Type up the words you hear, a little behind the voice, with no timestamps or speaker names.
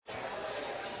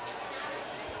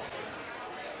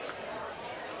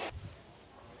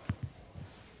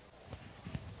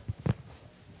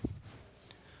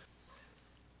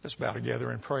Let's bow together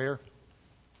in prayer.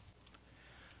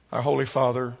 Our Holy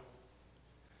Father,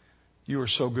 You are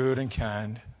so good and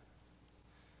kind.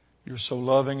 You're so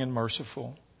loving and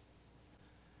merciful.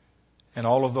 And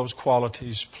all of those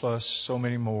qualities plus so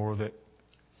many more that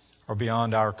are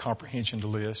beyond our comprehension to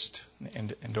list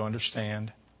and to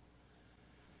understand.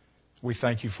 We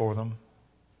thank You for them.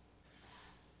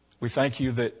 We thank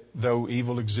You that though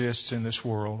evil exists in this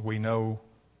world, we know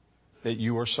that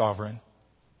You are sovereign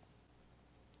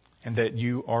and that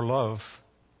You are love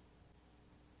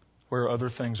where other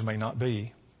things may not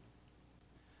be.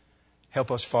 Help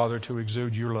us, Father, to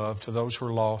exude Your love to those who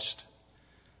are lost,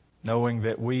 knowing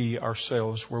that we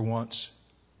ourselves were once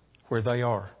where they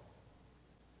are.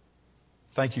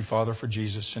 Thank You, Father, for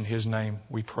Jesus. In His name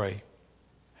we pray.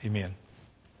 Amen.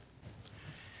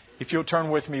 If you'll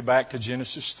turn with me back to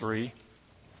Genesis 3,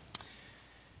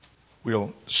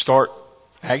 we'll start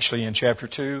actually in chapter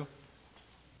 2.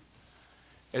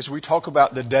 As we talk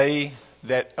about the day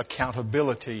that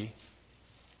accountability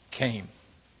came.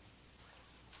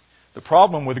 The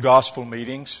problem with gospel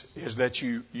meetings is that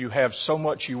you have so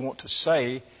much you want to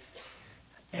say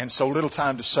and so little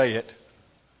time to say it.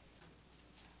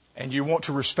 And you want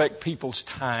to respect people's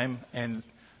time and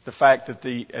the fact that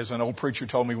as an old preacher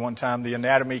told me one time, the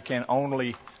anatomy can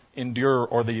only endure,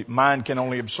 or the mind can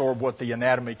only absorb what the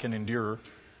anatomy can endure.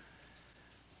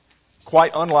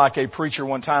 Quite unlike a preacher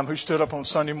one time who stood up on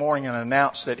Sunday morning and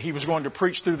announced that he was going to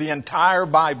preach through the entire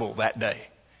Bible that day,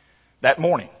 that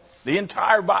morning. The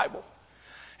entire Bible.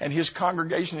 And his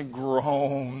congregation had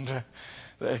groaned.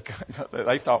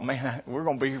 They thought, man, we're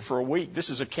going to be here for a week. This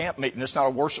is a camp meeting. It's not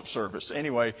a worship service.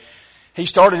 Anyway, he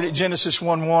started at Genesis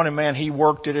 1:1, and man, he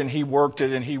worked it and he worked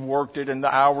it and he worked it, and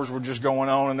the hours were just going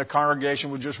on and the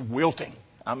congregation was just wilting.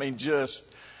 I mean, just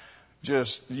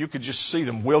you could just see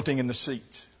them wilting in the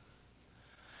seats.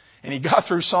 And he got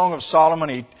through Song of Solomon.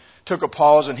 He took a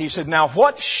pause and he said, now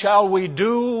what shall we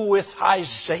do with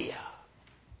Isaiah?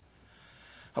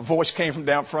 A voice came from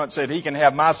down front and said, he can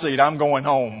have my seat. I'm going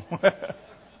home.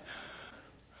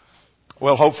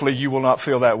 Well, hopefully you will not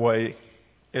feel that way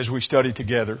as we study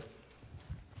together.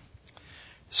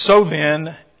 So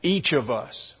then, each of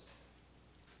us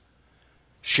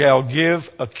shall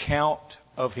give account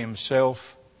of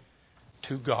himself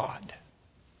to God.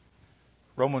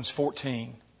 Romans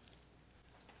 14,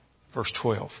 verse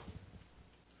 12.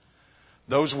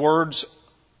 Those words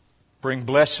bring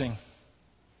blessing,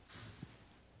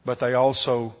 but they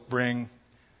also bring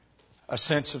a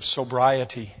sense of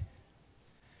sobriety.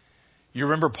 You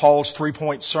remember Paul's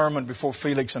 3-point sermon before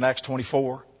Felix in Acts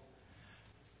 24?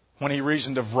 When he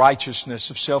reasoned of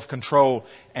righteousness, of self-control,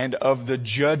 and of the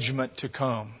judgment to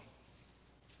come.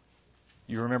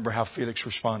 You remember how Felix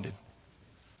responded.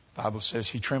 The Bible says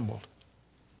he trembled.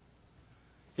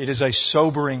 It is a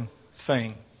sobering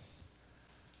thing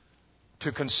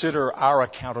to consider our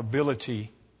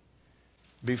accountability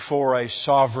before a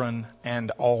sovereign and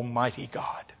almighty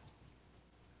God.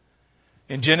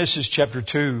 In Genesis chapter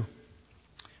 2,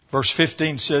 verse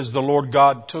 15 says, the Lord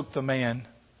God took the man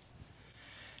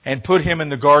and put him in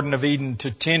the Garden of Eden to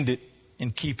tend it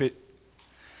and keep it.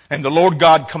 And the Lord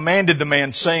God commanded the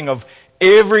man, saying, of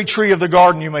every tree of the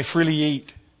garden you may freely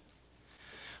eat,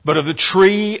 but of the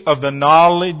tree of the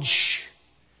knowledge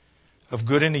of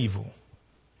good and evil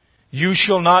you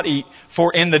shall not eat,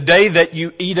 for in the day that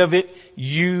you eat of it,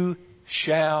 you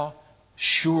shall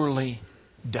surely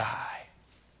die.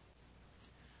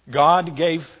 God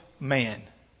gave man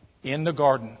in the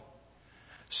garden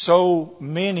so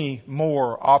many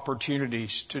more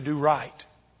opportunities to do right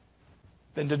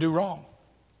than to do wrong.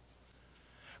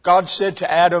 God said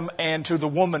to Adam and to the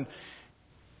woman,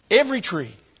 every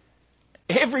tree,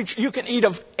 you can eat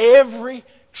of every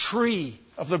tree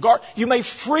of the garden. You may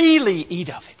freely eat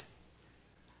of it,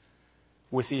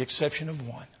 with the exception of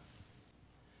one.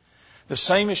 The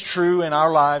same is true in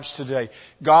our lives today.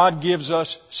 God gives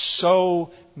us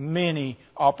so many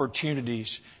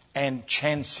opportunities and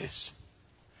chances.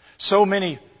 So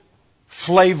many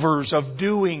flavors of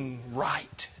doing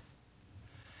right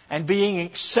and being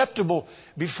acceptable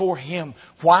before Him.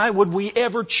 Why would we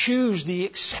ever choose the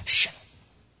exception?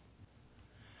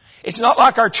 It's not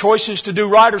like our choices to do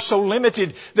right are so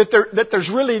limited that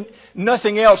there's really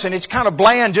nothing else, and it's kind of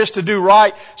bland just to do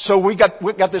right. So we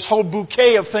got this whole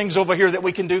bouquet of things over here that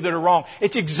we can do that are wrong.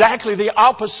 It's exactly the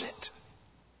opposite,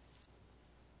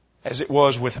 as it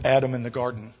was with Adam in the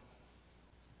garden.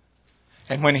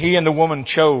 And when he and the woman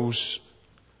chose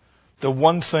the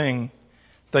one thing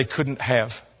they couldn't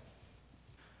have,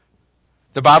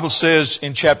 the Bible says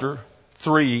in chapter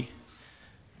 3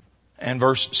 and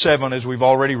verse 7, as we've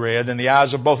already read, and the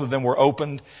eyes of both of them were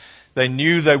opened. They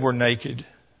knew they were naked,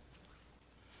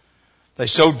 They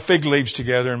sewed fig leaves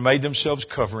together and made themselves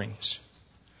coverings.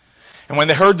 And when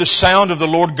they heard the sound of the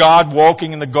Lord God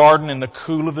walking in the garden in the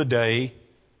cool of the day,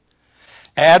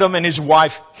 Adam and his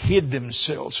wife hid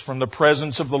themselves from the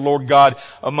presence of the Lord God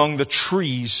among the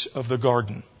trees of the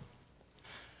garden.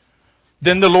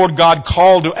 Then the Lord God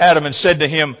called to Adam and said to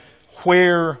him,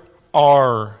 "Where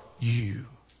are you?"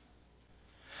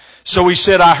 So he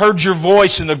said, "I heard your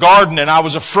voice in the garden and I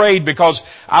was afraid because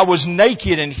I was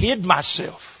naked and hid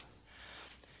myself."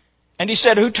 And he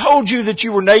said, "Who told you that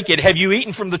you were naked? Have you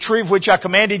eaten from the tree of which I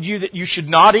commanded you that you should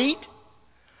not eat?"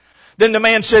 Then the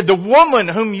man said, "The woman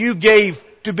whom you gave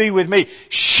to be with me,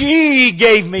 she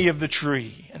gave me of the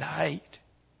tree, and I ate."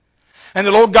 And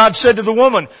the Lord God said to the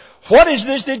woman, "What is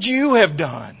this that you have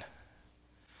done?"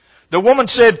 The woman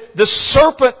said, "The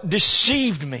serpent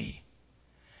deceived me,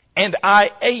 and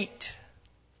I ate."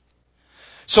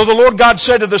 So the Lord God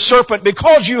said to the serpent,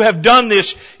 "Because you have done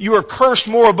this, you are cursed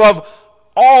more above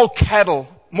all cattle,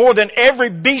 more than every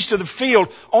beast of the field.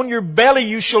 On your belly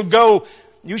you shall go.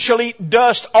 You shall eat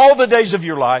dust all the days of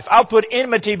your life. I'll put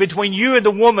enmity between you and the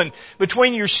woman,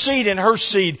 between your seed and her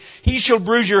seed. He shall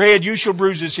bruise your head, you shall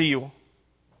bruise his heel."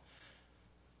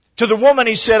 To the woman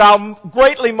he said, "I'll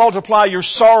greatly multiply your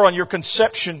sorrow and your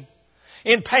conception.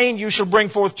 In pain you shall bring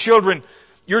forth children.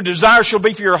 Your desire shall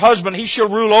be for your husband. He shall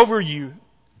rule over you."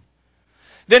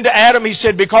 Then to Adam he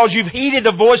said, "Because you've heeded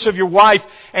the voice of your wife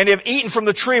and have eaten from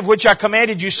the tree of which I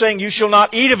commanded you, saying, you shall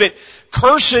not eat of it.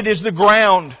 Cursed is the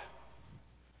ground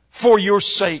for your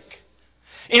sake.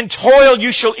 In toil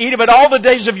you shall eat of it all the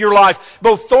days of your life.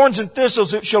 Both thorns and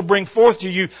thistles it shall bring forth to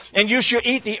you, and you shall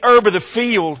eat the herb of the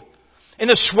field. In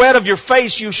the sweat of your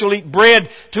face you shall eat bread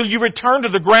till you return to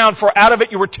the ground, for out of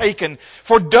it you were taken.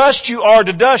 For dust you are,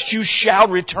 to dust you shall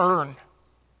return."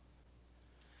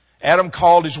 Adam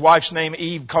called his wife's name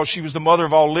Eve because she was the mother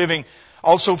of all living.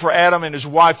 Also for Adam and his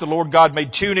wife the Lord God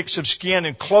made tunics of skin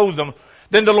and clothed them.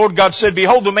 Then the Lord God said,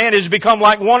 "Behold, the man has become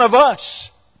like one of us,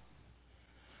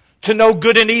 to know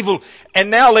good and evil.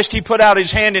 And now lest he put out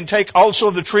his hand and take also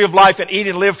of the tree of life and eat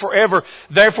and live forever.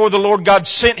 Therefore the Lord God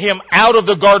sent him out of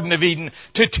the Garden of Eden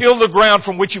to till the ground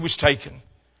from which he was taken.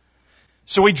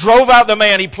 So he drove out the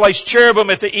man. He placed cherubim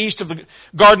at the east of the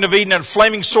Garden of Eden and a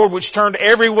flaming sword which turned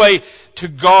every way to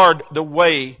guard the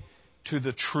way to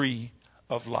the tree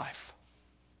of life."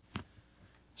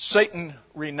 Satan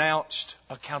renounced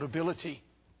accountability.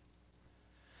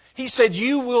 He said,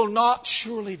 "You will not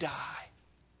surely die."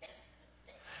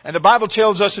 And the Bible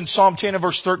tells us in Psalm 10 and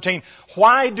verse 13,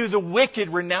 why do the wicked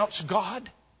renounce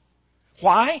God?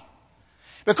 Why?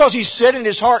 Because he said in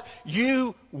his heart,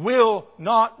 "You will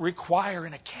not require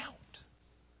an account."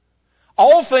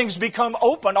 All things become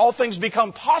open. All things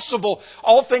become possible.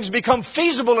 All things become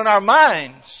feasible in our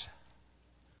minds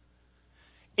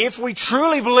if we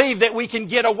truly believe that we can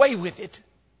get away with it.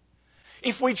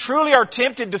 If we truly are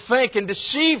tempted to think and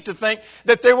deceived to think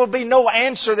that there will be no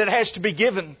answer that has to be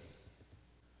given.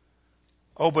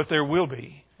 Oh, but there will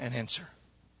be an answer.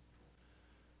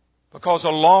 Because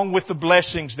along with the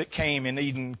blessings that came in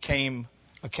Eden came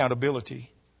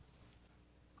accountability.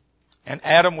 And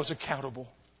Adam was accountable.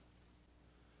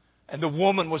 And the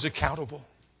woman was accountable.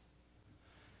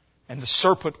 And the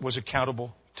serpent was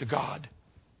accountable to God.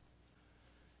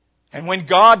 And when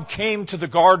God came to the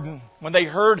garden, when they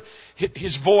heard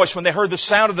His voice, when they heard the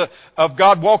sound of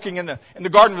God walking in the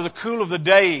garden for the cool of the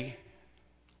day,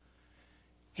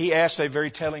 He asked a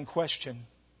very telling question.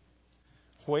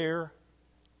 Where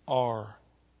are?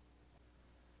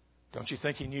 Don't you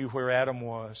think He knew where Adam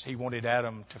was? He wanted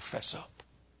Adam to fess up.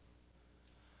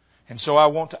 And so I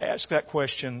want to ask that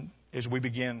question as we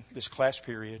begin this class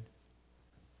period.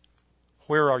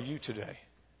 Where are you today?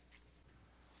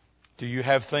 Do you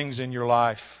have things in your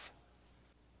life,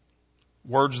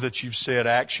 words that you've said,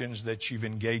 actions that you've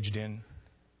engaged in,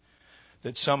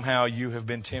 that somehow you have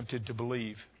been tempted to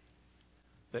believe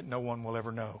that no one will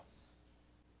ever know,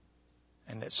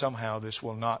 and that somehow this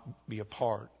will not be a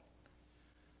part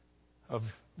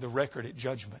of the record at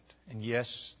judgment? And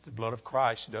yes, the blood of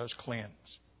Christ does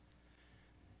cleanse,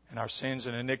 and our sins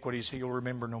and iniquities He'll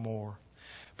remember no more.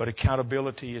 But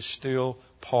accountability is still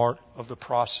part of the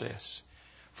process.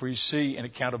 For you see, in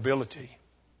accountability,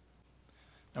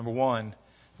 number one,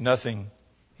 nothing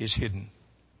is hidden.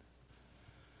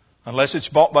 Unless it's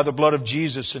bought by the blood of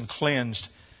Jesus and cleansed,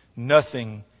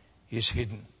 nothing is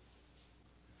hidden.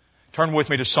 Turn with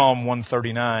me to Psalm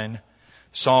 139.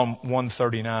 Psalm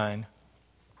 139.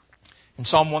 In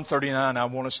Psalm 139, I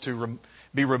want us to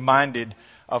be reminded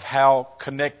of how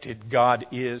connected God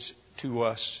is to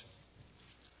us.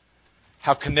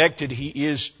 How connected He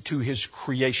is to His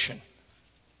creation.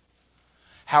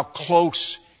 How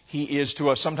close He is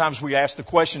to us. Sometimes we ask the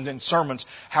question in sermons,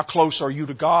 how close are you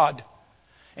to God?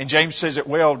 And James says it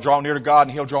well, draw near to God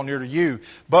and He'll draw near to you.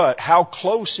 But how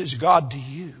close is God to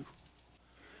you?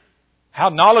 How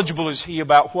knowledgeable is He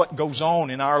about what goes on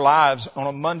in our lives on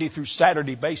a Monday through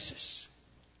Saturday basis,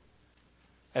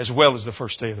 as well as the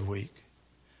first day of the week?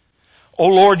 O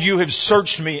Lord, you have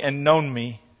searched me and known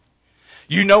me.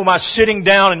 You know my sitting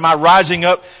down and my rising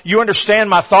up. You understand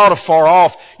my thought afar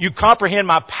off. You comprehend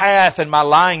my path and my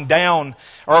lying down,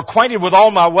 are acquainted with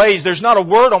all my ways. There's not a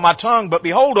word on my tongue, but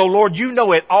behold, O Lord, you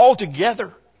know it all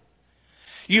together.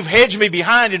 You've hedged me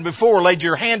behind and before, laid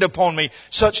your hand upon me.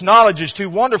 Such knowledge is too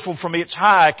wonderful for me. It's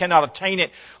high, I cannot attain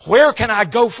it. Where can I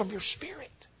go from your Spirit?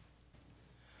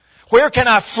 Where can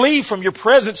I flee from your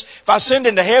presence? If I ascend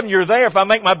into heaven, you're there. If I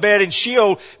make my bed in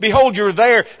Sheol, behold, you're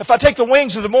there. If I take the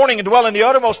wings of the morning and dwell in the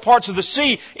uttermost parts of the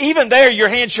sea, even there your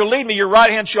hand shall lead me, your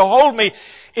right hand shall hold me.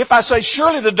 If I say,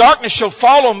 surely the darkness shall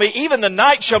follow me, even the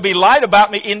night shall be light about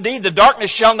me. Indeed, the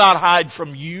darkness shall not hide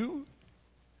from you.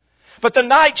 But the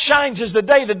night shines as the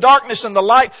day. The darkness and the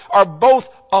light are both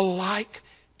alike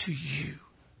to you.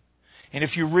 And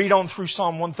if you read on through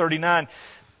Psalm 139,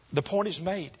 the point is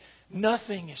made.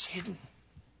 Nothing is hidden.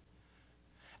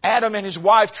 Adam and his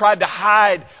wife tried to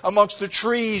hide amongst the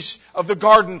trees of the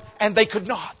garden, and they could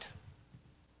not.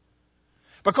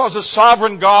 Because the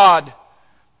sovereign God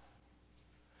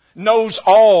knows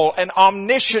all, an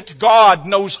omniscient God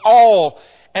knows all,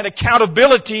 and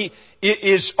accountability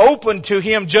is open to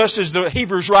Him, just as the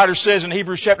Hebrews writer says in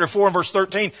Hebrews chapter 4 and verse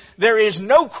 13, there is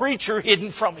no creature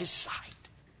hidden from His sight.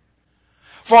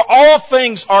 For all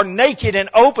things are naked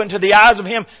and open to the eyes of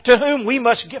Him to whom we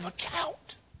must give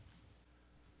account.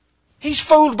 He's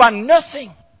fooled by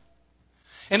nothing.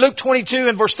 In Luke 22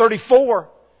 and verse 34,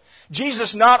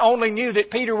 Jesus not only knew that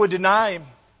Peter would deny Him,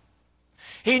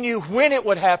 He knew when it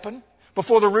would happen,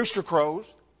 before the rooster crows.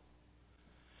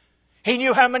 He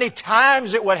knew how many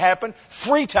times it would happen,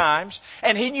 3 times,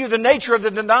 and He knew the nature of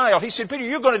the denial. He said, Peter,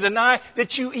 you're going to deny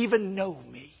that you even know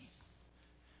me.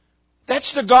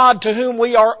 That's the God to whom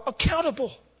we are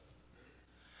accountable.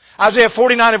 Isaiah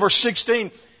 49 and verse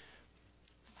 16,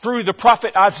 through the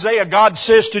prophet Isaiah, God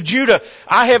says to Judah,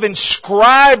 I have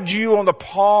inscribed you on the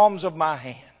palms of my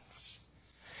hands,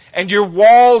 and your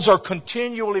walls are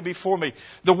continually before me.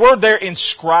 The word there,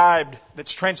 inscribed,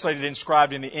 that's translated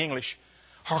inscribed in the English,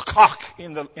 harkak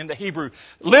in the Hebrew,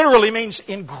 literally means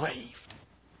engraved.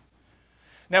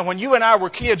 Now, when you and I were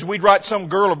kids, we'd write some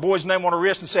girl or boy's name on a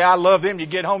wrist and say, I love them. You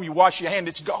get home, you wash your hand,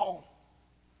 it's gone.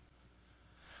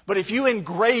 But if you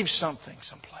engrave something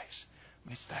someplace,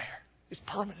 it's there. It's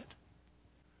permanent.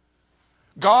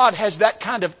 God has that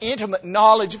kind of intimate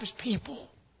knowledge of His people,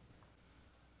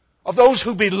 of those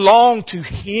who belong to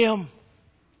Him.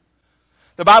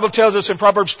 The Bible tells us in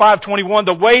Proverbs 5:21,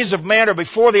 the ways of man are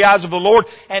before the eyes of the Lord,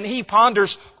 and He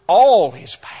ponders all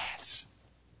His paths.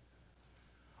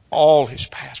 All His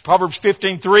paths. Proverbs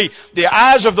 15:3, the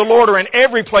eyes of the Lord are in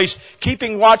every place,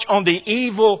 keeping watch on the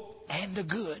evil and the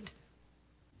good.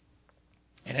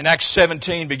 And in Acts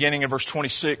 17, beginning in verse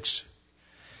 26,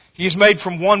 He has made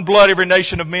from one blood every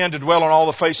nation of men to dwell on all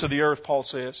the face of the earth, Paul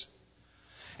says.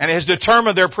 And has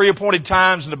determined their pre-appointed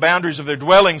times and the boundaries of their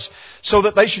dwellings, so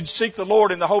that they should seek the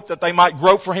Lord in the hope that they might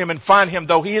grope for Him and find Him,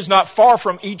 though He is not far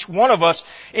from each one of us.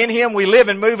 In Him we live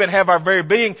and move and have our very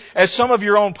being, as some of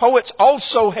your own poets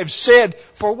also have said,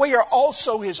 for we are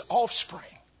also His offspring.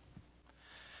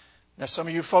 Now, some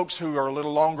of you folks who are a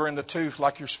little longer in the tooth,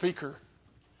 like your speaker,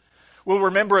 will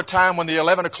remember a time when the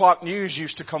 11 o'clock news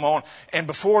used to come on, and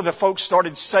before the folks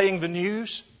started saying the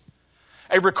news,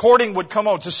 a recording would come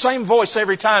on. It's the same voice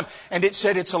every time. And it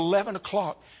said, it's 11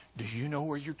 o'clock. Do you know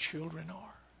where your children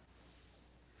are?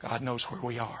 God knows where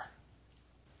we are.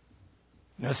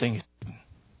 Nothing is hidden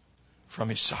from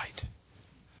His sight.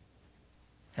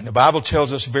 And the Bible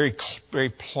tells us very, very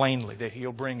plainly that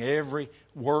He'll bring every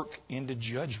work into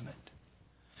judgment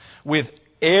with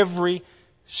every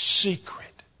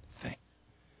secret thing.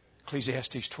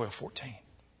 Ecclesiastes 12:14.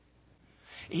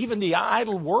 Even the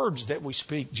idle words that we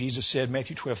speak, Jesus said,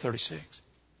 Matthew 12:36.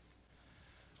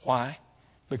 Why?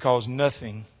 Because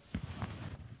nothing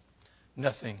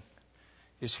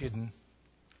is hidden.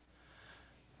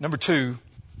 Number 2,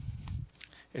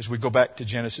 as we go back to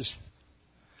Genesis,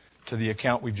 to the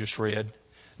account we've just read,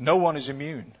 no one is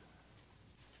immune.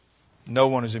 No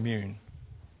one is immune.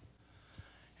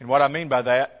 And what I mean by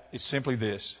that is simply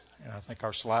this. And I think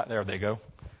our slide, there they go.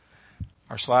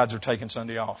 Our slides are taking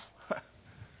Sunday off.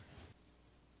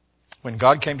 When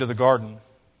God came to the garden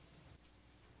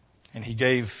and He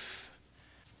gave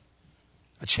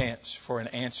a chance for an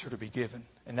answer to be given,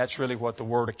 and that's really what the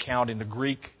word account in the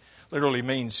Greek literally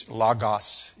means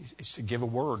logos. It's to give a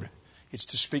word. It's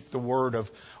to speak the word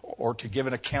of, or to give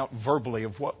an account verbally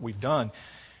of what we've done.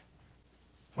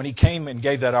 When He came and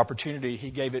gave that opportunity,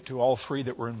 He gave it to all three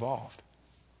that were involved.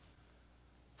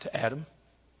 To Adam,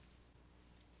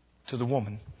 to the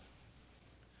woman,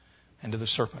 and to the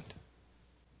serpent.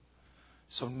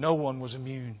 So no one was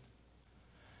immune.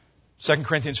 2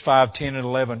 Corinthians 5:10 and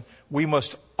 11, we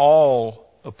must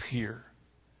all appear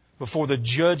before the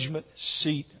judgment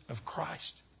seat of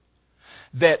Christ,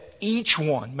 that each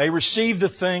one may receive the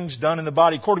things done in the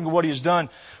body according to what he has done,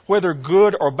 whether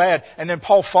good or bad. And then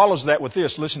Paul follows that with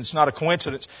this. Listen, it's not a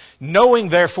coincidence. Knowing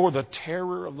therefore the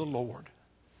terror of the Lord.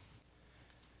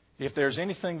 If there's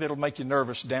anything that'll make you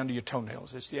nervous down to your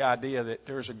toenails, it's the idea that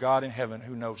there's a God in heaven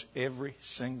who knows every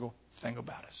single thing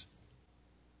about us.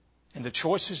 And the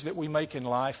choices that we make in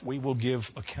life, we will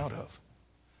give account of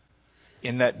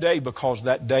in that day, because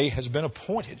that day has been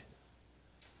appointed.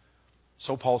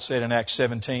 So Paul said in Acts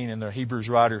 17, and the Hebrews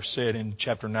writer said in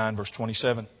chapter 9, verse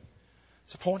 27.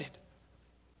 It's appointed.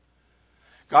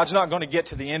 God's not going to get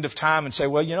to the end of time and say,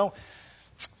 well,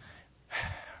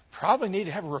 probably need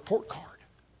to have a report card.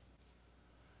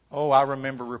 Oh, I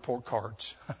remember report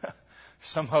cards.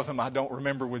 Some of them I don't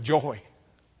remember with joy.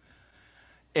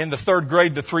 In the third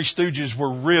grade, the Three Stooges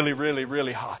were really, really,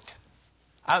 really hot.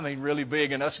 I mean, really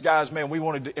big. And us guys, man, we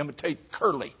wanted to imitate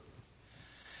Curly.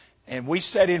 And we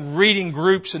sat in reading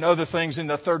groups and other things in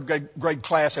the third grade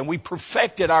class, and we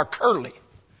perfected our Curly.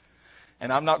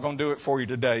 And I'm not going to do it for you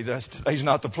today. Today's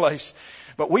not the place.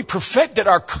 But we perfected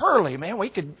our Curly, man. We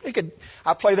could.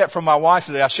 I play that for my wife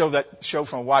today. I show that show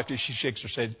for my wife today. She shakes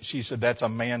her head. She said, that's a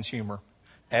man's humor.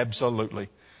 Absolutely.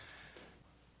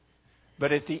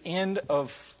 But at the end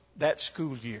of that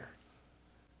school year,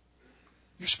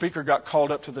 your speaker got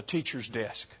called up to the teacher's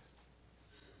desk.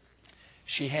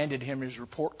 She handed him his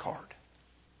report card.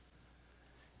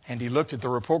 And he looked at the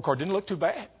report card. Didn't look too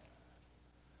bad.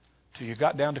 Till you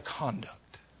got down to conduct.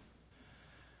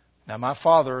 Now, my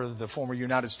father, the former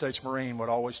United States Marine, would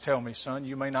always tell me, son,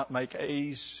 you may not make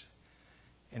A's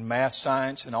in math,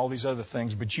 science, and all these other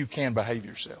things, but you can behave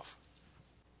yourself.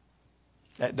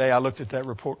 That day I looked at that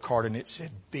report card and it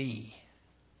said B.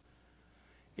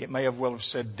 It may have well have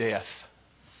said death.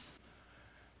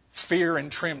 Fear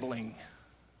and trembling.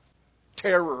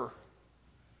 Terror.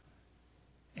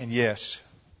 And yes,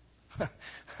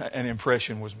 an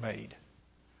impression was made.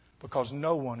 Because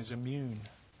no one is immune.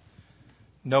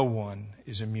 No one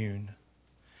is immune.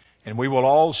 And we will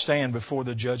all stand before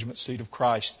the judgment seat of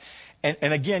Christ.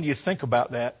 And again, you think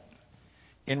about that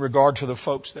in regard to the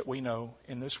folks that we know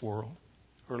in this world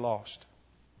who are lost.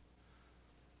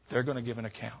 They're going to give an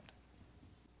account.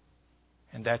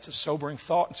 And that's a sobering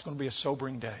thought. It's going to be a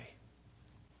sobering day.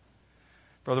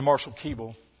 Brother Marshall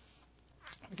Keeble,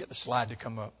 let me get the slide to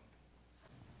come up,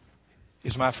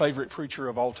 is my favorite preacher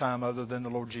of all time other than the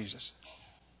Lord Jesus.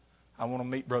 I want to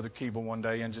meet Brother Keeble one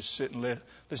day and just sit and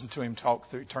listen to him talk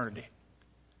through eternity.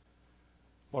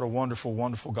 What a wonderful,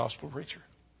 wonderful gospel preacher.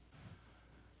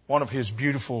 One of his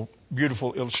beautiful,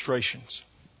 beautiful illustrations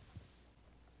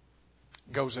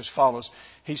goes as follows.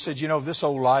 He said, this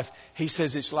old life, he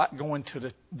says it's like going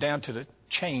down to the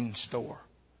chain store.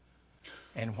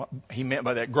 And what he meant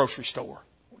by that, grocery store,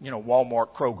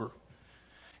 Walmart, Kroger.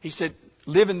 He said,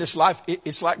 living this life,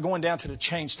 it's like going down to the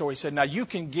chain store. He said, now you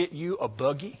can get you a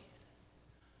buggy.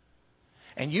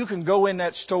 And you can go in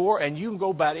that store and you can go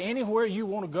about anywhere you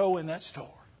want to go in that store.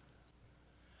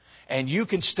 And you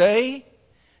can stay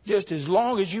just as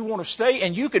long as you want to stay.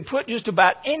 And you can put just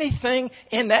about anything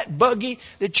in that buggy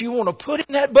that you want to put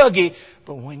in that buggy.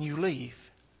 But when you leave,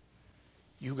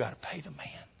 you got to pay the man.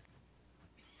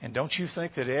 And don't you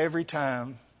think that every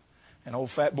time an old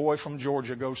fat boy from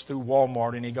Georgia goes through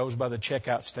Walmart and he goes by the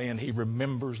checkout stand, he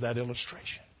remembers that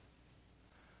illustration?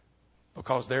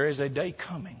 Because there is a day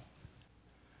coming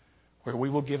where we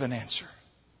will give an answer.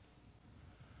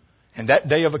 And that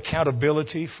day of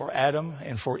accountability for Adam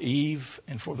and for Eve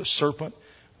and for the serpent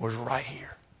was right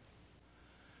here.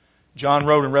 John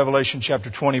wrote in Revelation chapter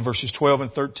 20, verses 12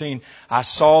 and 13, I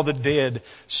saw the dead,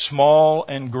 small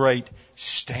and great,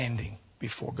 standing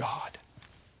before God.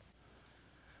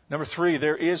 Number 3,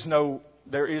 there is no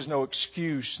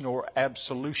excuse nor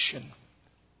absolution.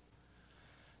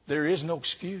 There is no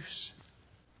excuse.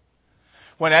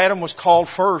 When Adam was called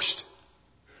first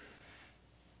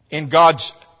in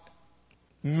God's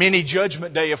mini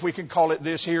judgment day, if we can call it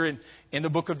this, here in the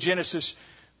book of Genesis,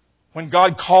 when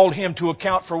God called him to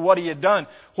account for what he had done,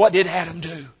 what did Adam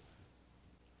do?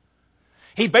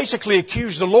 He basically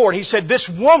accused the Lord. He said, this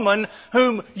woman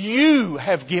whom you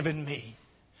have given me.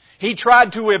 He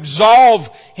tried to absolve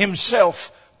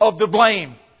himself of the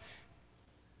blame.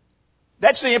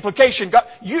 That's the implication. God,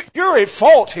 you're at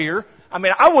fault here. I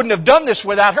mean, I wouldn't have done this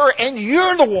without her, and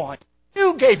you're the one.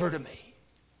 You gave her to me.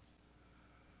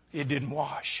 It didn't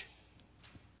wash.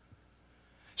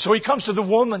 So he comes to the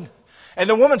woman, and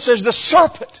the woman says, the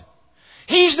serpent,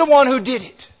 he's the one who did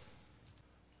it.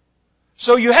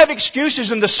 So you have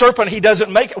excuses, and the serpent, he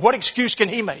doesn't make it. What excuse can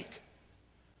he make?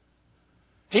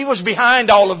 He was behind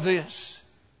all of this.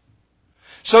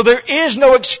 So there is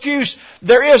no excuse.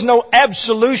 There is no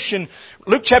absolution.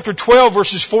 Luke chapter 12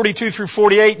 verses 42 through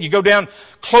 48. You go down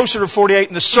closer to 48.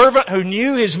 And the servant who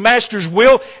knew his master's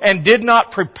will and did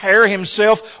not prepare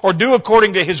himself or do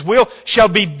according to his will shall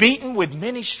be beaten with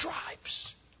many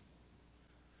stripes.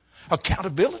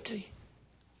 Accountability.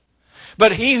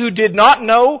 But he who did not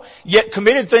know yet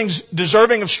committed things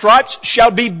deserving of stripes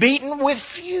shall be beaten with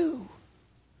few.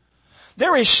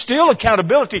 There is still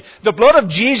accountability. The blood of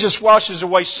Jesus washes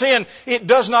away sin. It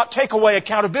does not take away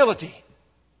accountability.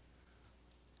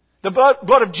 The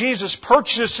blood of Jesus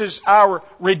purchases our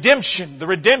redemption, the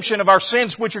redemption of our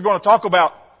sins, which we're going to talk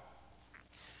about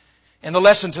in the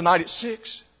lesson tonight at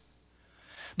 6.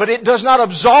 But it does not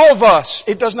absolve us.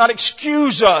 It does not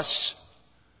excuse us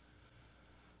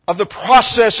of the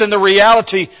process and the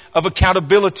reality of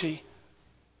accountability.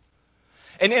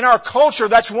 And in our culture,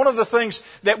 that's one of the things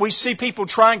that we see people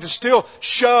trying to still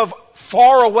shove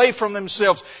far away from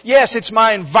themselves. Yes, it's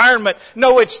my environment.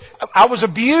 No, I was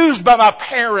abused by my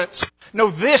parents. No,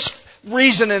 this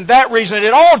reason and that reason. And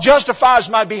it all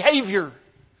justifies my behavior.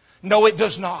 No, it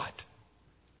does not.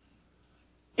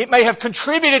 It may have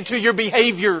contributed to your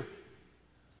behavior.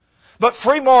 But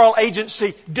free moral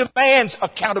agency demands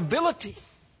accountability.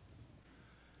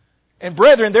 And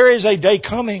brethren, there is a day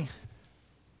coming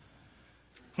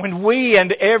when we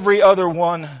and every other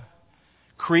one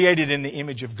created in the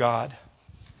image of God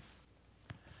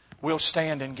will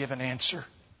stand and give an answer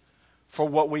for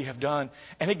what we have done.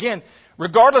 And again,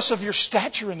 regardless of your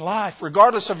stature in life,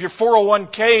 regardless of your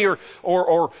 401k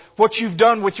or what you've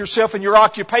done with yourself and your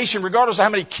occupation, regardless of how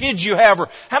many kids you have or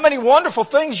how many wonderful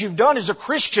things you've done as a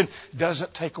Christian,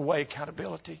 doesn't take away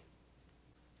accountability.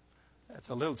 That's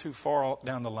a little too far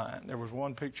down the line. There was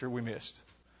one picture we missed.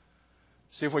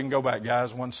 See if we can go back,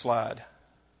 guys, one slide.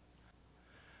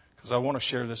 Because I want to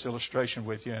share this illustration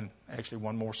with you. And actually,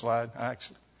 one more slide.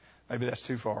 Maybe that's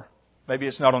too far. Maybe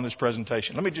it's not on this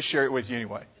presentation. Let me just share it with you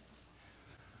anyway.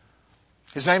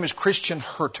 His name is Christian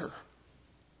Herter.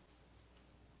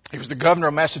 He was the governor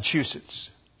of Massachusetts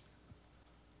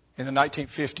in the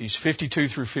 1950s, 52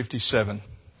 through 57.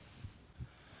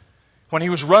 When he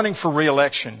was running for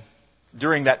re-election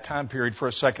during that time period for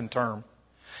a second term,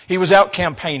 he was out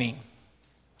campaigning.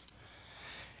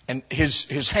 And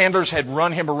his handlers had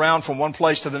run him around from one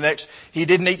place to the next. He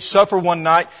didn't eat supper one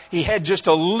night. He had just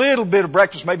a little bit of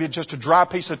breakfast, maybe just a dry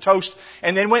piece of toast,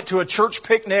 and then went to a church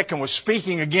picnic and was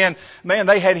speaking again. Man,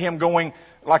 they had him going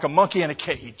like a monkey in a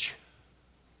cage.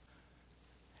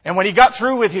 And when he got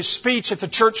through with his speech at the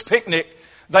church picnic,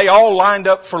 they all lined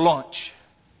up for lunch.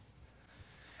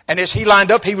 And as he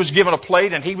lined up, he was given a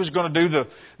plate, and he was going to do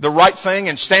the right thing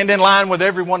and stand in line with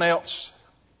everyone else.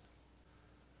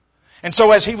 And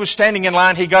so as he was standing in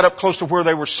line, he got up close to where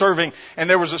they were serving, and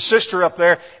there was a sister up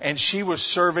there, and she was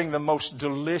serving the most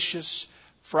delicious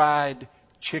fried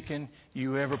chicken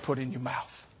you ever put in your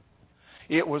mouth.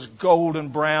 It was golden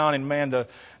brown, and man,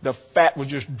 the fat was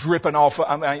just dripping off.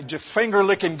 Just finger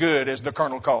licking good, as the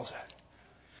colonel calls it.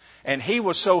 And he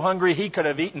was so hungry, he could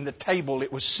have eaten the table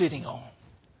it was sitting on.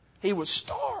 He was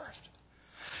starved.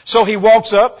 So he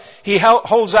walks up, he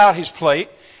holds out his plate,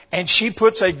 and she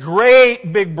puts a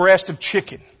great big breast of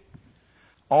chicken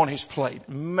on his plate.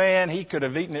 Man, he could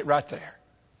have eaten it right there.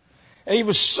 And he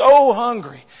was so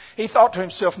hungry. He thought to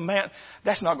himself, man,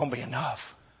 that's not going to be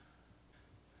enough.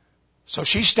 So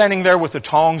she's standing there with the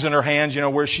tongs in her hands,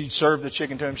 where she'd served the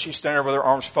chicken to him. She's standing there with her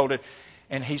arms folded.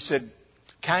 And he said,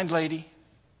 kind lady,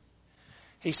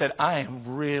 he said, I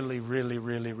am really, really,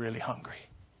 really, really hungry.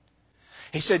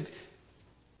 He said,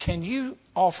 can you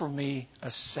offer me a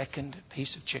second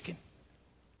piece of chicken?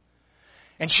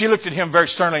 And she looked at him very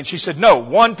sternly and she said, no,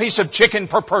 one piece of chicken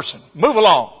per person. Move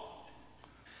along.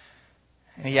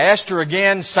 And he asked her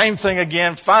again, same thing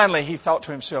again. Finally, he thought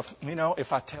to himself,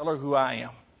 if I tell her who I am.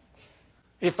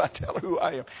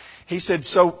 He said,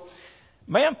 so,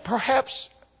 ma'am,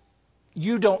 perhaps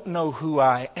you don't know who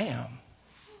I am.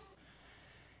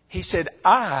 He said,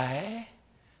 I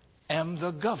am the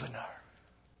governor.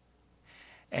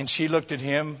 And she looked at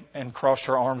him and crossed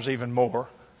her arms even more.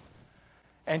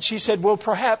 And she said, well,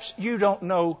 perhaps you don't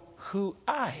know who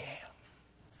I am.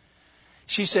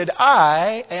 She said,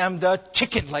 I am the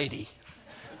chicken lady.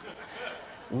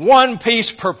 One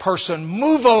piece per person.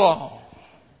 Move along.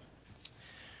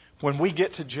 When we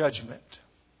get to judgment,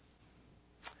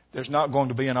 there's not going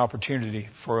to be an opportunity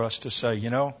for us to say,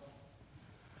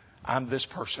 I'm this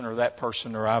person or that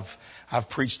person, or I've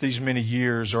preached these many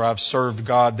years, or I've served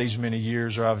God these many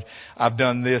years, or I've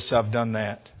done this, I've done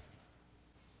that.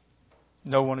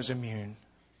 No one is immune,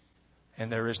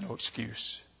 and there is no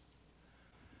excuse.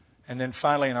 And then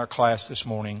finally in our class this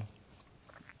morning,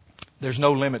 there's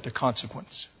no limit to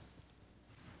consequence.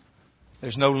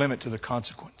 There's no limit to the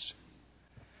consequence.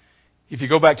 If you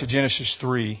go back to Genesis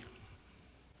 3,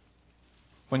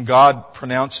 when God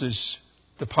pronounces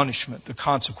the punishment, the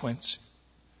consequence,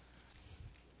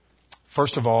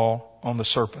 first of all, on the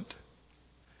serpent.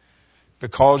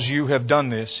 Because you have done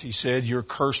this, He said, you're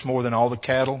cursed more than all the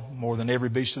cattle, more than every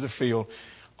beast of the field.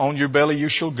 On your belly you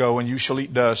shall go, and you shall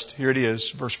eat dust. Here it is,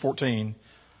 verse 14.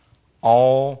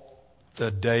 All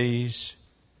the days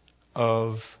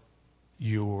of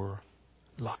your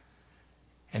life.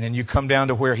 And then you come down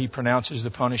to where He pronounces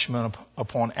the punishment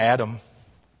upon Adam.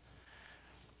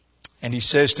 And He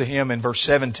says to him in verse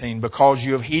 17, because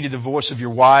you have heeded the voice of your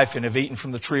wife and have eaten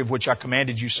from the tree of which I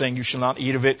commanded you, saying you shall not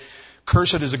eat of it.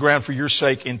 Cursed is the ground for your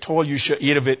sake. In toil you shall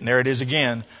eat of it. And there it is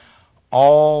again.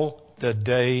 All the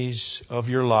days of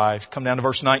your life. Come down to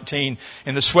verse 19.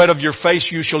 In the sweat of your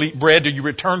face you shall eat bread till you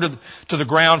return to the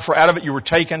ground, for out of it you were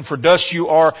taken. For dust you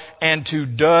are, and to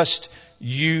dust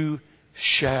you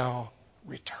shall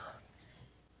return.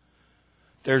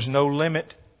 There's no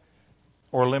limit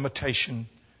or limitation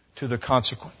to the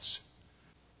consequence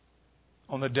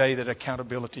on the day that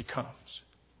accountability comes.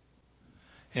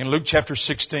 In Luke chapter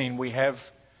 16, we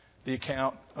have the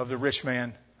account of the rich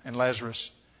man and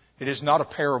Lazarus. It is not a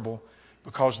parable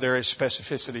because there is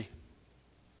specificity.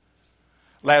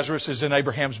 Lazarus is in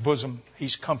Abraham's bosom.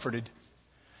 He's comforted.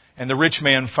 And the rich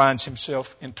man finds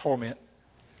himself in torment.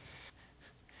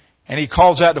 And he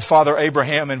calls out to Father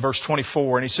Abraham in verse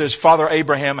 24, and he says, Father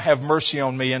Abraham, have mercy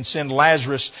on me and send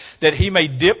Lazarus that he may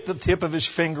dip the tip of his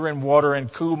finger in water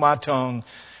and cool my tongue,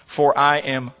 for I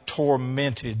am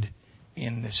tormented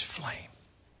in this flame.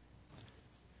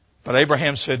 But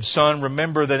Abraham said, Son,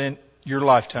 remember that in your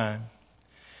lifetime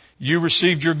you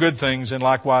received your good things, and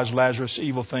likewise Lazarus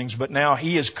evil things, but now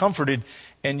he is comforted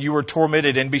and you are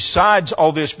tormented. And besides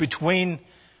all this, between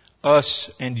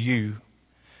us and you,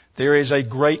 there is a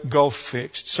great gulf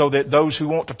fixed, so that those who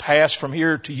want to pass from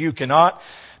here to you cannot,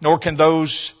 nor can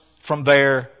those from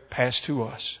there pass to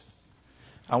us.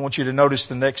 I want you to notice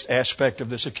the next aspect of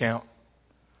this account.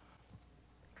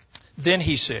 Then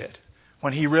he said,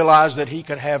 when he realized that he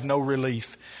could have no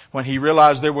relief, when he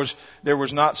realized there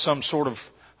was not some sort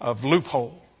of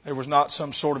loophole, there was not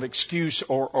some sort of excuse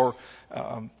or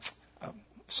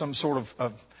some sort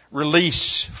of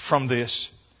release from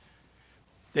this,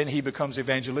 then he becomes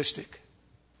evangelistic.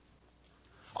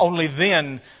 Only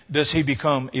then does he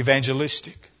become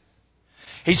evangelistic.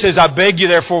 He says, I beg you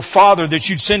therefore, Father, that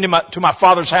you'd send him to my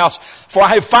father's house, for I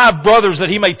have 5 brothers, that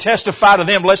he may testify to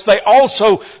them, lest they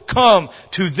also come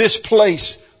to this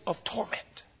place of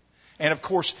torment. And of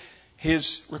course,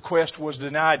 his request was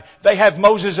denied. They have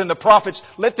Moses and the prophets.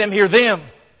 Let them hear them.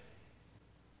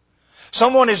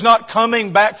 Someone is not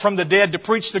coming back from the dead to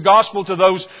preach the gospel to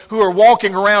those who are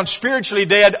walking around spiritually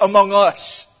dead among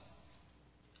us.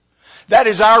 That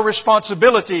is our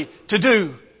responsibility to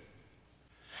do.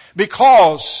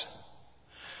 Because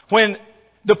when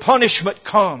the punishment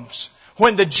comes,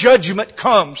 when the judgment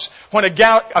comes, when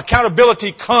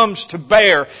accountability comes to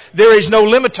bear, there is no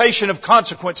limitation of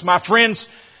consequence. My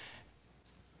friends,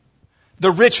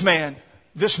 the rich man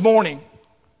this morning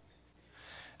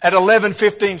at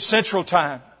 11:15 Central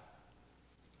Time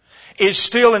is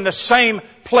still in the same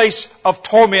place of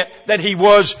torment that he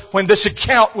was when this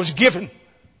account was given.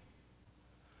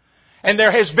 And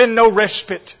there has been no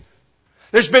respite.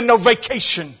 There's been no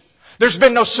vacation. There's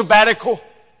been no sabbatical.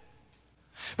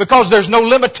 Because there's no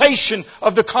limitation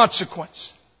of the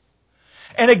consequence.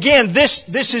 And again,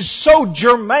 this is so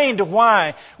germane to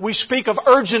why we speak of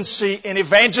urgency in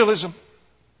evangelism.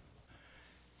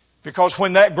 Because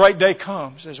when that great day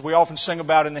comes, as we often sing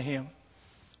about in the hymn,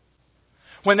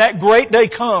 when that great day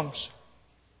comes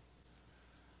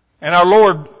and our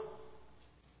Lord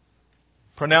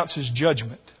pronounces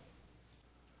judgment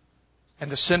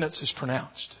and the sentence is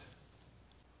pronounced,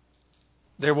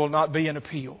 there will not be an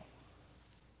appeal.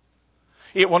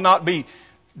 It will not be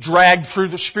dragged through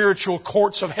the spiritual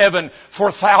courts of heaven for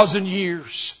 1,000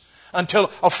 years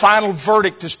until a final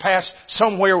verdict is passed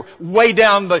somewhere way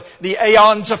down the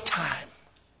aeons of time.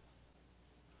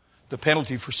 The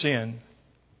penalty for sin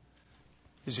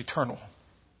is eternal.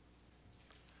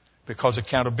 Because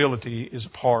accountability is a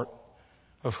part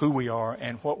of who we are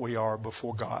and what we are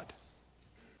before God.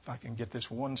 If I can get this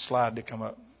one slide to come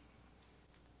up.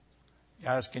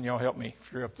 Guys, can y'all help me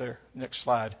if you're up there? Next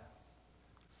slide.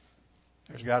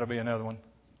 There's got to be another one.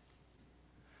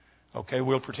 Okay,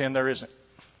 we'll pretend there isn't.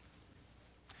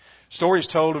 Story is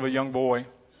told of a young boy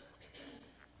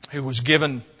who was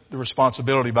given the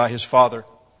responsibility by his father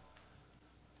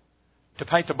to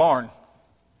paint the barn,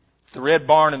 the red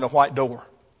barn and the white door.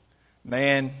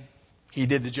 Man, he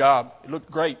did the job. It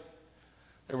looked great.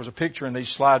 There was a picture in these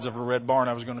slides of a red barn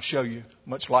I was going to show you,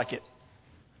 much like it.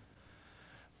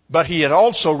 But he had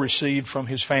also received from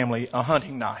his family a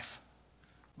hunting knife.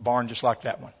 Barn just like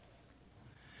that one.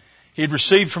 He had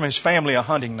received from his family a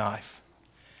hunting knife.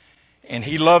 And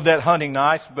he loved that hunting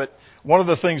knife, but one of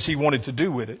the things he wanted to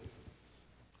do with it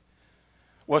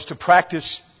was to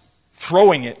practice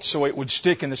throwing it so it would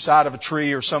stick in the side of a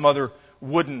tree or some other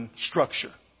wooden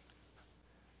structure.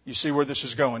 You see where this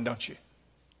is going, don't you?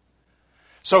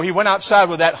 So he went outside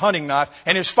with that hunting knife,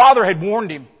 and his father had warned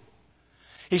him.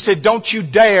 He said, don't you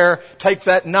dare take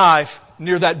that knife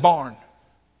near that barn.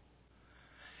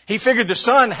 He figured the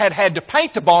son had to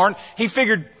paint the barn. He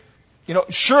figured,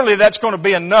 surely that's going to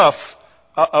be enough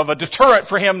of a deterrent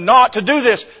for him not to do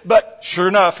this. But sure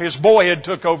enough, his boyhood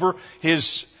took over,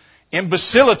 his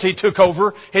imbecility took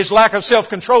over, his lack of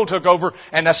self-control took over,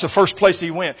 and that's the first place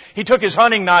he went. He took his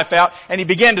hunting knife out and he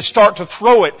began to start to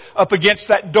throw it up against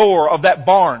that door of that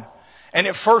barn. And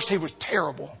at first he was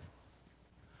terrible.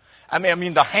 I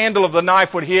mean, the handle of the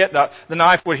knife would hit, the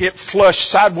knife would hit flush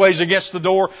sideways against the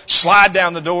door, slide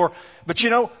down the door. But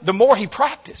the more he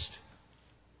practiced,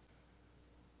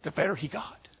 the better he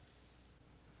got.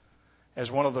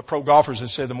 As one of the pro golfers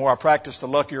has said, the more I practice, the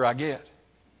luckier I get.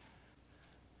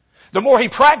 The more he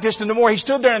practiced and the more he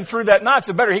stood there and threw that knife,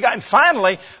 the better he got. And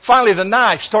finally the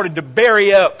knife started to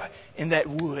bury up in that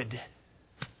wood.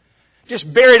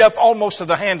 Just buried up almost to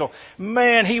the handle.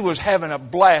 Man, he was having a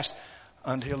blast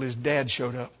until his dad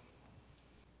showed up.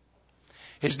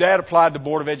 His dad applied the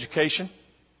Board of Education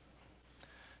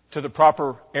to the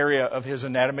proper area of his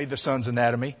anatomy, the son's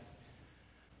anatomy,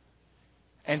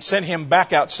 and sent him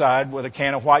back outside with a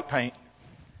can of white paint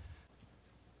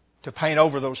to paint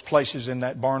over those places in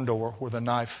that barn door where the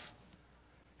knife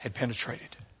had penetrated.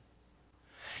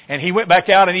 And he went back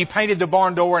out and he painted the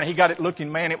barn door and he got it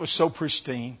looking, man, it was so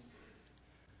pristine.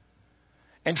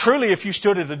 And truly, if you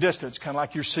stood at a distance, kind of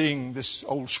like you're seeing this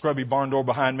old scrubby barn door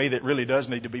behind me that really does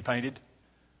need to be painted.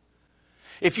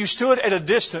 If you stood at a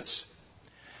distance,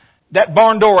 that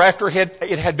barn door, after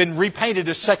it had been repainted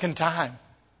a second time,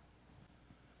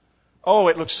 oh,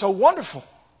 it looked so wonderful.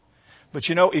 But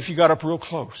if you got up real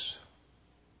close,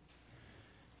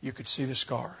 you could see the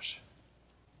scars.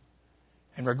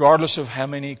 And regardless of how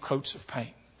many coats of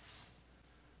paint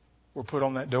were put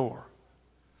on that door,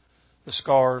 the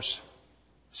scars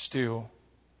still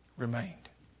remained.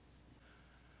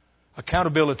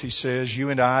 Accountability says you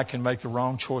and I can make the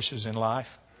wrong choices in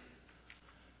life.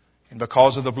 And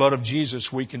because of the blood of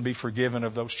Jesus, we can be forgiven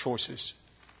of those choices.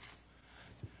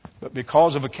 But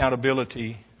because of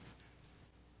accountability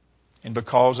and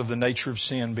because of the nature of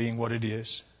sin being what it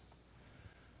is,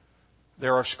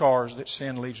 there are scars that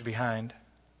sin leaves behind.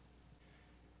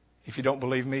 If you don't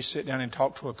believe me, sit down and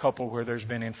talk to a couple where there's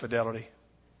been infidelity,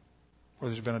 where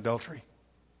there's been adultery.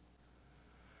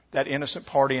 That innocent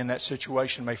party in that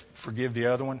situation may forgive the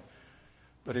other one,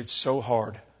 but it's so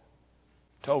hard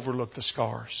to overlook the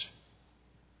scars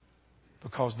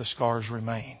because the scars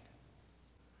remain.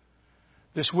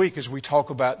 This week, as we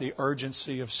talk about the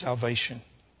urgency of salvation,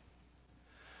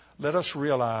 let us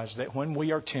realize that when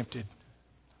we are tempted,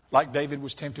 like David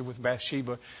was tempted with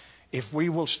Bathsheba, if we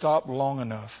will stop long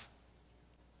enough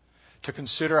to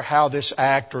consider how this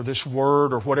act or this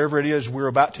word or whatever it is we're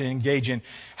about to engage in,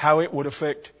 how it would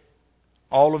affect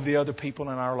all of the other people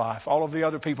in our life, all of the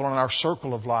other people in our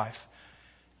circle of life,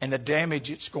 and the damage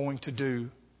it's going to do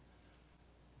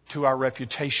to our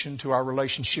reputation, to our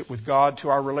relationship with God, to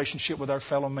our relationship with our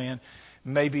fellow man,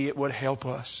 maybe it would help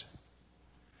us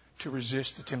to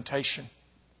resist the temptation.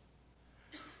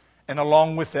 And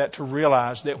along with that, to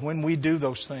realize that when we do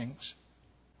those things,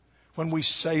 when we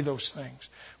say those things,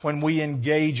 when we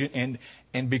engage and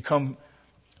become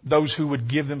those who would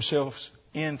give themselves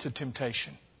into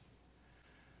temptation,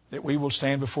 that we will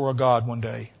stand before a God one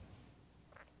day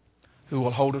who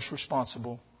will hold us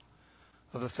responsible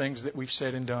of the things that we've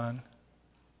said and done,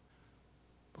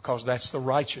 because that's the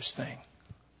righteous thing.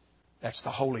 That's the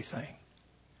holy thing.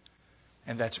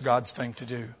 And that's God's thing to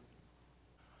do.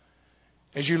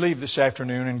 As you leave this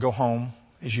afternoon and go home,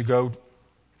 as you go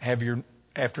have your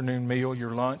afternoon meal,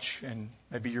 your lunch, and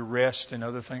maybe your rest and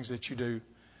other things that you do,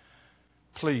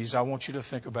 please, I want you to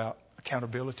think about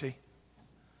accountability.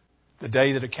 The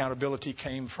day that accountability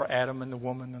came for Adam and the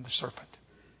woman and the serpent.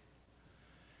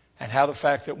 And how the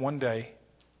fact that one day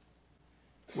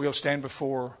we'll stand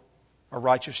before a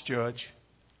righteous judge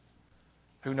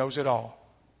who knows it all.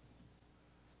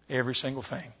 Every single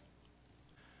thing.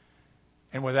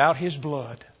 And without His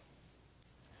blood,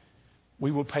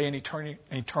 we will pay an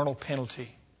eternal penalty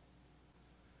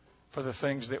for the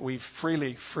things that we've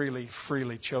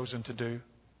freely chosen to do,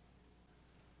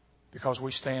 because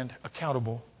we stand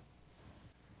accountable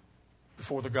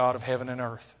before the God of heaven and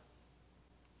earth.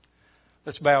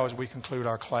 Let's bow as we conclude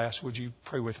our class. Would you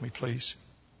pray with me, please?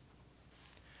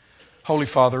 Holy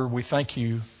Father, we thank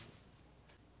You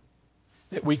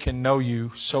that we can know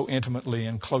You so intimately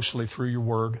and closely through Your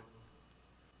Word,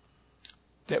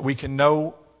 that we can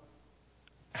know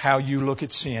how You look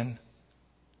at sin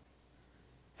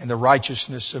and the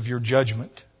righteousness of Your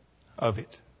judgment of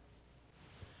it.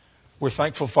 We're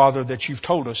thankful, Father, that You've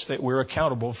told us that we're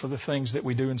accountable for the things that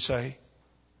we do and say,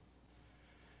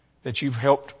 that You've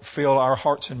helped fill our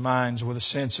hearts and minds with a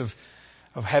sense of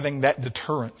having that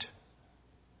deterrent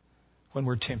when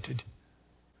we're tempted.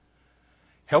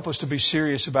 Help us to be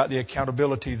serious about the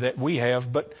accountability that we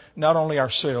have, but not only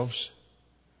ourselves,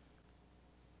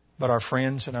 but our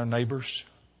friends and our neighbors,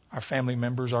 our family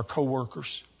members, our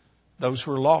co-workers, those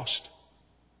who are lost.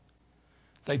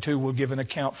 They too will give an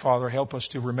account, Father. Help us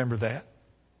to remember that.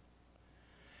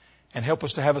 And help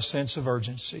us to have a sense of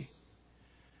urgency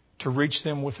to reach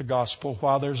them with the gospel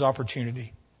while there's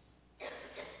opportunity,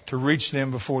 to reach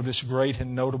them before this great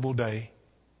and notable day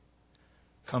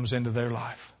comes into their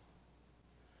life.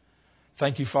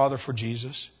 Thank You, Father, for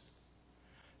Jesus.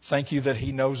 Thank You that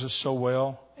He knows us so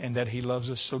well and that He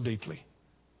loves us so deeply,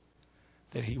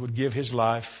 that He would give His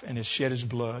life and shed His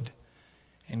blood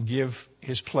and give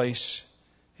His place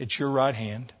at Your right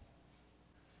hand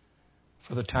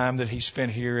for the time that He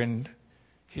spent here in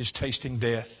His tasting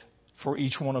death for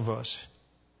each one of us.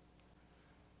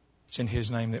 It's in His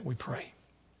name that we pray.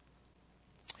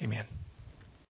 Amen.